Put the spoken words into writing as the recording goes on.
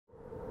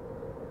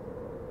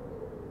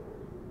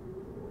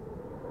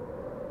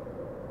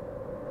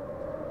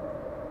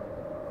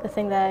The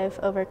thing that I've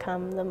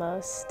overcome the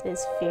most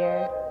is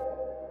fear.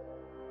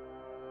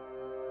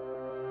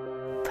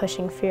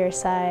 Pushing fear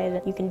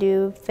aside, you can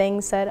do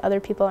things that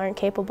other people aren't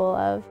capable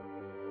of.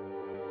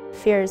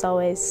 Fear is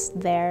always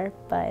there,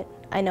 but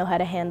I know how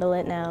to handle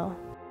it now.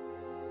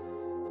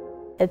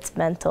 It's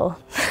mental.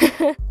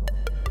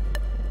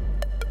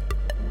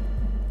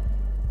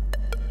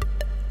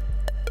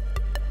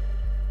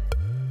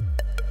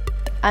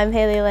 I'm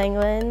Hailey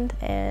Langland,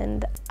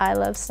 and I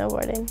love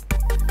snowboarding.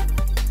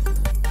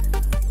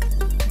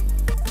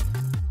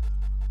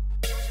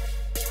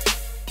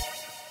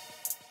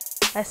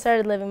 I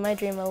started living my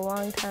dream a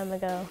long time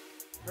ago.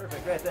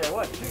 Perfect, right there.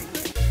 1, 2,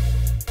 3.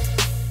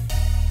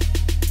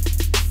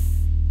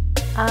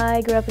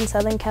 I grew up in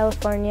Southern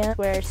California,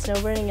 where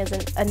snowboarding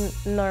isn't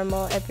a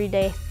normal,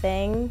 everyday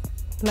thing.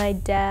 My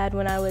dad,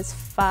 when I was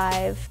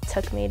 5,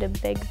 took me to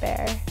Big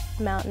Bear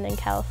Mountain in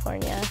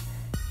California,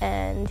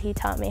 and he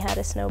taught me how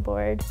to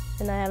snowboard,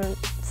 and I haven't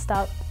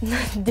stopped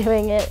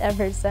doing it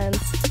ever since.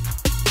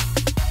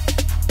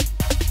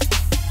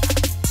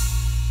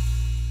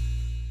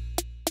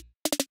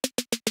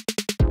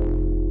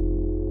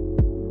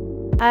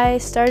 I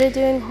started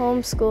doing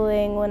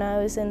homeschooling when I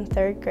was in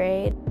 3rd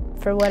grade.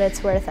 For what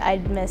it's worth,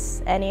 I'd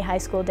miss any high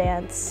school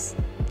dance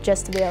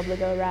just to be able to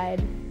go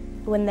ride.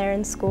 When they're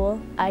in school,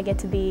 I get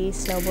to be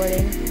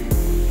snowboarding.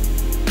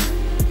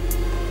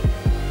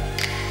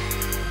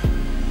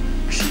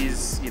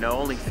 She's,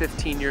 only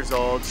 15 years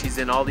old. She's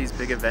in all these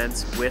big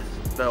events with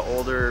the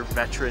older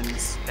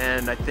veterans,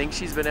 and I think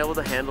she's been able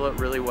to handle it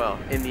really well.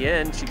 In the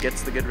end, she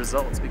gets the good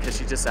results because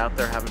she's just out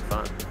there having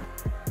fun.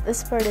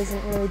 This sport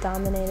isn't really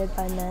dominated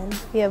by men.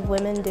 We have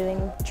women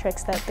doing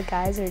tricks that the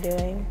guys are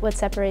doing. What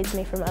separates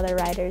me from other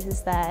riders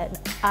is that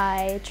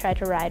I try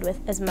to ride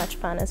with as much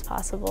fun as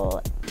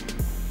possible.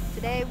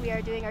 Today we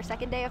are doing our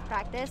 2nd day of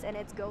practice, and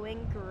it's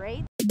going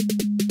great.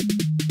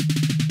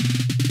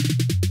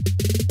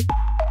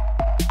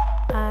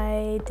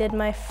 I did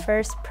my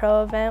first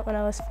pro event when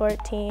I was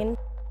 14.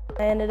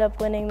 I ended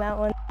up winning that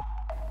one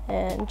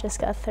and just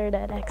got 3rd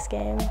at X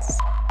Games.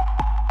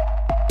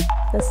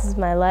 This is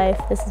my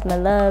life, this is my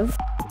love,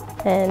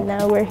 and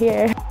now we're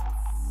here.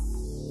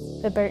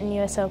 The Burton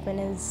US Open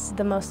is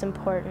the most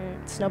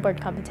important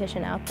snowboard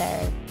competition out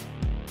there.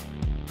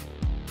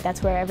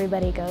 That's where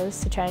everybody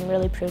goes to try and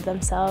really prove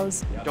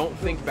themselves. Don't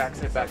think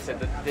backside,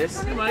 that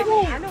this I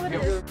know it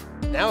is.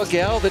 Now a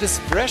gal that is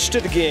fresh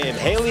to the game,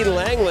 Hailey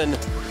Langland,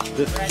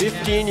 the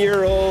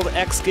 15-year-old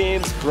X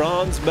Games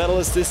bronze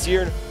medalist this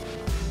year.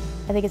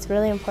 I think it's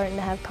really important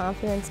to have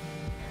confidence.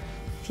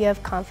 If you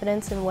have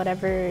confidence in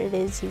whatever it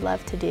is you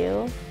love to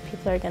do,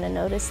 people are going to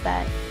notice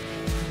that.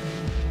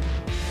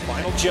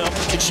 Final jump,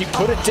 can she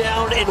put it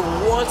down? And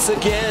once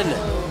again.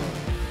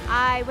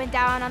 I went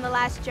down on the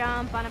last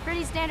jump on a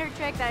pretty standard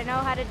trick that I know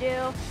how to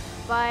do,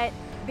 but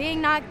being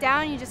knocked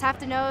down, you just have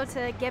to know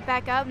to get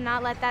back up and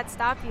not let that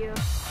stop you.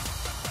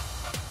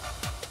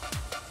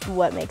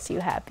 What makes you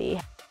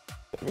happy?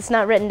 It's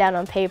not written down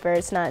on paper,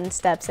 it's not in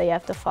steps that you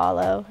have to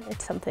follow.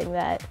 It's something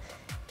that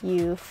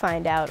you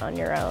find out on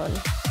your own.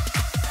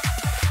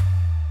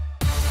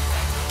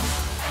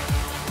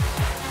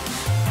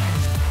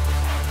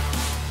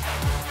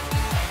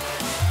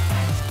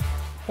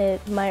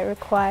 It might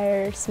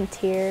require some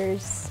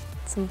tears,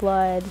 some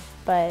blood,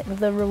 but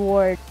the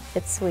reward,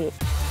 it's sweet.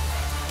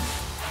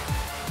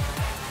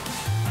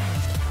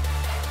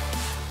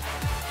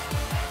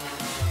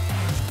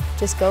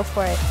 Just go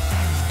for it.